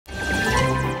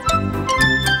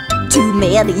Too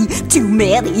many, too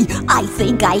many. I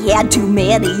think I had too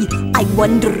many. I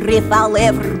wonder if I'll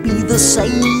ever be the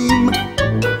same.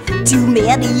 Too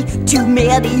many, too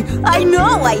many. I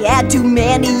know I had too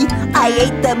many. I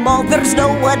ate them all, there's no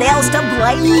one else to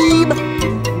blame.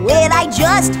 When I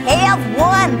just have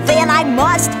one, then I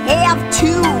must have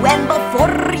two. And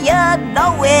before you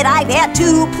know it, I've had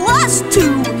 2 plus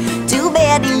 2. Too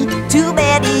many, too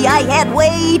many. I had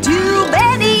way too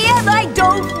many, and I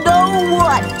don't know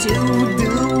what to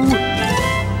do.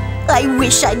 I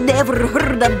wish I'd never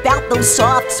heard about those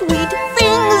soft, sweet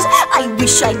things. I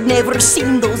wish I'd never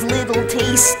seen those little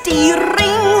tasty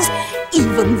rings.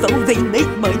 Even though they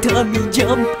make my tummy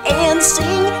jump and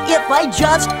sing, if I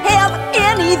just have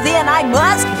any, then I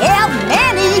must have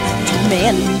many. Too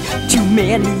many, too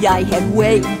many. I had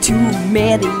way too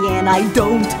many, and I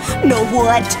don't know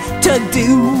what to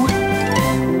do.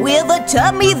 With a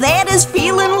tummy that is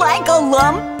feeling like a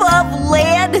lump of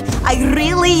lead, I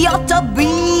really ought to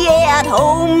be at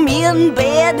home in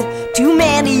bed. Too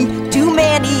many, too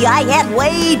many. I had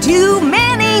way too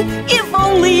many. If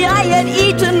only I had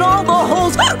eaten all the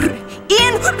holes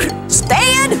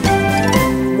instead.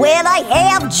 When I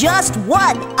have just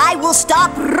one, I will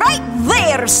stop right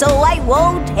there, so I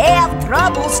won't have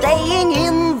trouble staying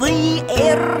in the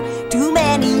air. Too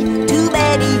many, too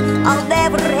many. I'll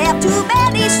never have too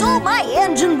many, so my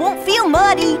engine won't feel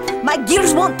muddy. My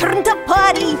gears won't turn to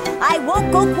putty. I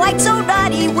won't go quite so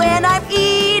nutty when I'm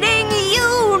eating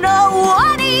you know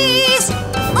whaties.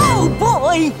 Oh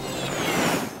boy!